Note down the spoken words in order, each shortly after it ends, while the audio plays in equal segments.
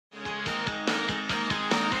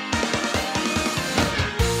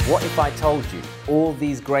What if I told you all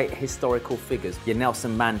these great historical figures, your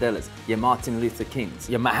Nelson Mandelas, your Martin Luther Kings,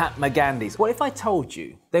 your Mahatma Gandhis, what if I told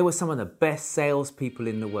you they were some of the best salespeople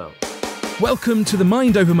in the world? Welcome to the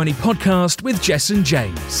Mind Over Money podcast with Jess and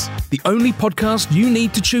James, the only podcast you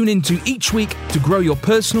need to tune into each week to grow your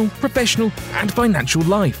personal, professional, and financial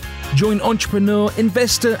life. Join entrepreneur,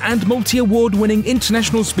 investor, and multi-award-winning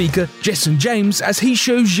international speaker Jess and James as he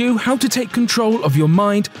shows you how to take control of your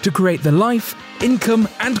mind to create the life, income,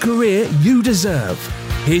 and career you deserve.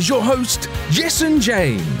 Here's your host, Jess and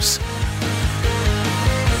James.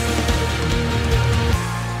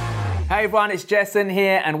 Hey everyone, it's Jason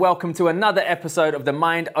here and welcome to another episode of the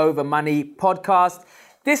Mind Over Money podcast.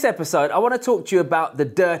 This episode, I want to talk to you about the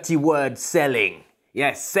dirty word selling.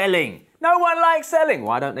 Yes, selling. No one likes selling.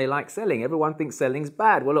 Why don't they like selling? Everyone thinks selling's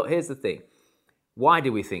bad. Well, look, here's the thing. Why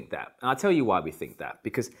do we think that? And I'll tell you why we think that.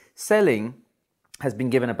 Because selling has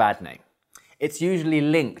been given a bad name. It's usually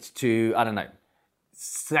linked to,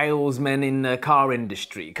 salesmen in the car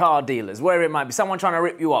industry, car dealers, wherever it might be, someone trying to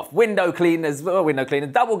rip you off, window cleaners,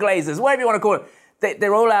 double glazers, whatever you want to call it.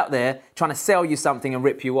 They're all out there trying to sell you something and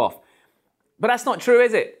rip you off. But that's not true,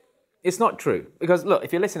 is it? It's not true. Because look,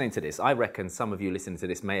 if you're listening to this, I reckon some of you listening to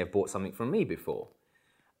this may have bought something from me before.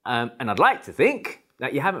 And I'd like to think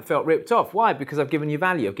that you haven't felt ripped off. Why? Because I've given you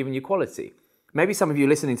value, I've given you quality. Maybe some of you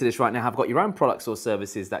listening to this right now have got your own products or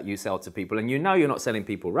services that you sell to people and you know you're not selling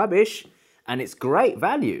people rubbish and it's great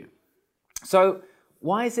value. So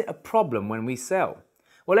why is it a problem when we sell?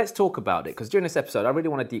 Well, let's talk about it because during this episode, I really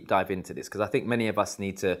want to deep dive into this because I think many of us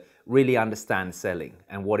need to really understand selling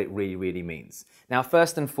and what it really, really means. Now,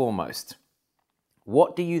 first and foremost,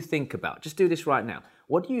 what do you think about? Just do this right now.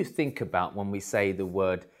 What do you think about when we say the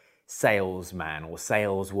word salesman or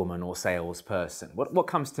saleswoman or salesperson? What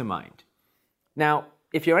comes to mind? Now,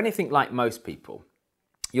 if you're anything like most people,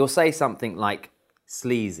 you'll say something like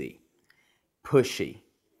sleazy, pushy,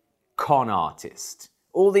 con artist.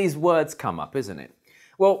 All these words come up, isn't it?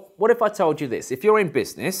 Well, what if I told you this? If you're in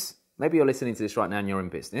business, maybe you're listening to this right now and you're in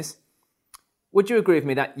business, would you agree with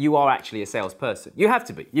me that you are actually a salesperson? You have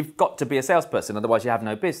to be. You've got to be a salesperson, otherwise you have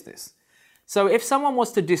no business. So if someone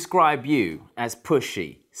was to describe you as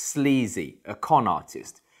pushy, sleazy, a con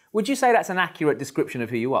artist, would you say that's an accurate description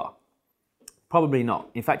of who you are? Probably not.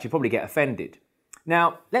 In fact, you'd probably get offended.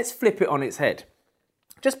 Now, let's flip it on its head.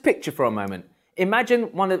 Just picture for a moment. Imagine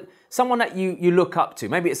someone that you look up to.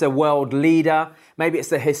 Maybe it's a world leader. Maybe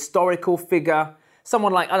it's a historical figure.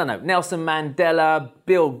 Someone like, Nelson Mandela,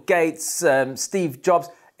 Bill Gates, Steve Jobs.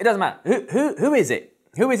 It doesn't matter. Who is it?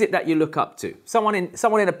 Who is it that you look up to? Someone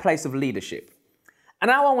in a place of leadership. And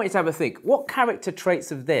now I want you to have a think. What character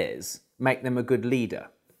traits of theirs make them a good leader?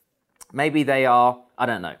 Maybe they are,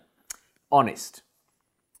 honest,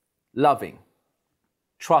 loving,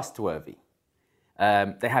 trustworthy.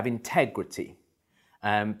 They have integrity.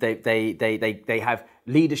 They have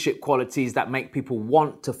leadership qualities that make people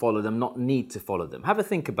want to follow them, not need to follow them. Have a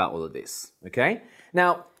think about all of this, okay?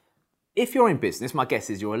 Now, if you're in business, my guess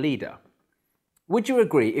is you're a leader. Would you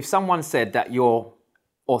agree if someone said that you're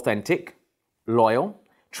authentic, loyal,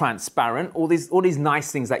 transparent, all these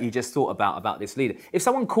nice things that you just thought about this leader? If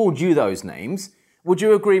someone called you those names, would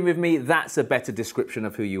you agree with me that's a better description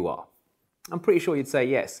of who you are? I'm pretty sure you'd say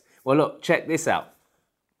yes. Well, look, check this out.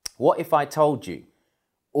 What if I told you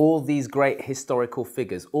all these great historical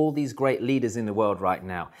figures, all these great leaders in the world right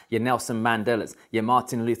now, your Nelson Mandelas, your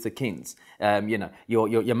Martin Luther Kings, your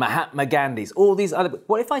Mahatma Gandhis, all these other...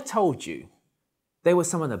 What if I told you they were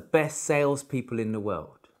some of the best salespeople in the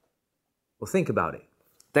world? Well, think about it.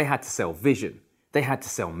 They had to sell vision. They had to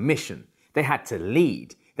sell mission. They had to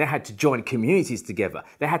lead. They had to join communities together.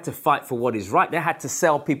 They had to fight for what is right. They had to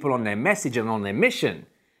sell people on their message and on their mission.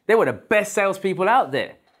 They were the best salespeople out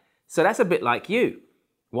there. So that's a bit like you.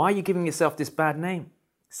 Why are you giving yourself this bad name?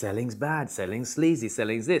 Selling's bad, selling's sleazy,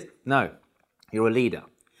 selling's this. No, you're a leader.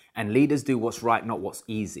 And leaders do what's right, not what's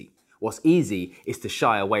easy. What's easy is to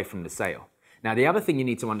shy away from the sale. Now, the other thing you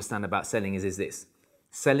need to understand about selling is this.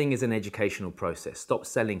 Selling is an educational process. Stop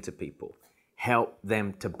selling to people. Help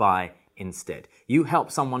them to buy instead. You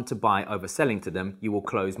help someone to buy over selling to them, you will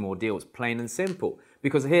close more deals, plain and simple.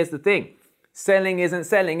 Because here's the thing. Selling isn't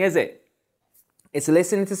selling, is it? It's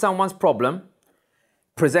listening to someone's problem,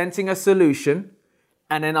 presenting a solution,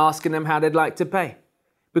 and then asking them how they'd like to pay.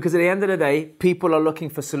 Because at the end of the day, people are looking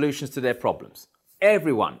for solutions to their problems.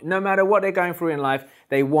 Everyone, no matter what they're going through in life,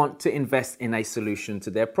 they want to invest in a solution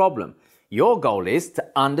to their problem. Your goal is to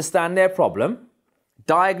understand their problem,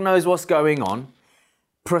 diagnose what's going on,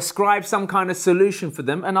 prescribe some kind of solution for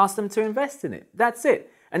them, and ask them to invest in it. That's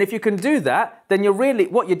it. And if you can do that, then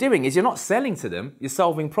what you're doing is you're not selling to them, you're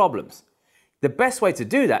solving problems. The best way to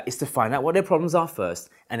do that is to find out what their problems are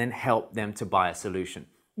first and then help them to buy a solution.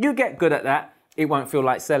 You get good at that, it won't feel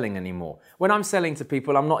like selling anymore. When I'm selling to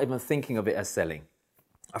people, I'm not even thinking of it as selling.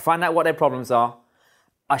 I find out what their problems are,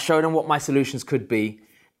 I show them what my solutions could be,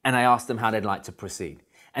 and I ask them how they'd like to proceed.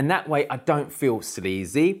 And that way I don't feel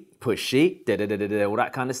sleazy, pushy, all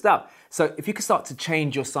that kind of stuff. So if you can start to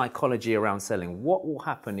change your psychology around selling, what will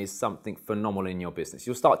happen is something phenomenal in your business.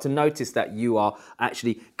 You'll start to notice that you are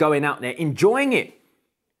actually going out there, enjoying it,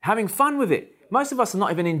 having fun with it. Most of us are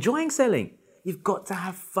not even enjoying selling. You've got to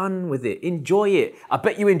have fun with it, enjoy it. I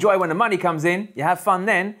bet you enjoy when the money comes in, you have fun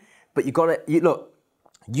then, but look,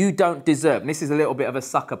 you don't deserve, and this is a little bit of a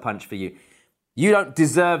sucker punch for you. You don't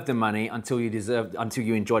deserve the money until you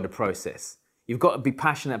enjoy the process. You've got to be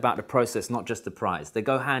passionate about the process, not just the prize. They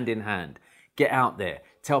go hand in hand. Get out there.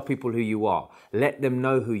 Tell people who you are. Let them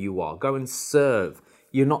know who you are. Go and serve.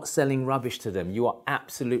 You're not selling rubbish to them. You are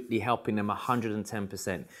absolutely helping them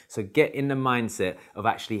 110%. So get in the mindset of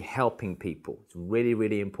actually helping people. It's really,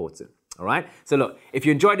 really important. All right? So look, if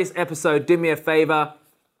you enjoyed this episode, do me a favor.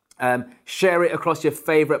 Share it across your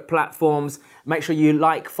favorite platforms. Make sure you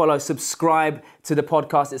like, follow, subscribe to the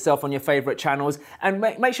podcast itself on your favorite channels, and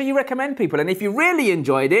make sure you recommend people. And if you really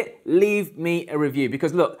enjoyed it, leave me a review,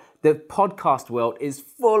 because look, the podcast world is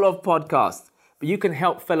full of podcasts, but you can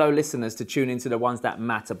help fellow listeners to tune into the ones that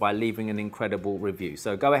matter by leaving an incredible review.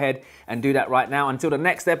 So go ahead and do that right now. Until the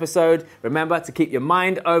next episode, remember to keep your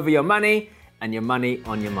mind over your money and your money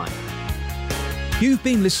on your mind. You've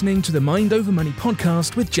been listening to the Mind Over Money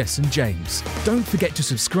podcast with Jess and James. Don't forget to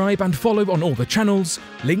subscribe and follow on all the channels,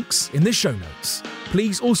 links in the show notes.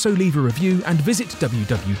 Please also leave a review and visit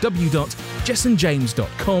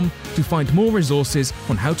www.jessandjames.com to find more resources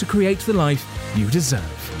on how to create the life you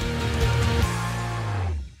deserve.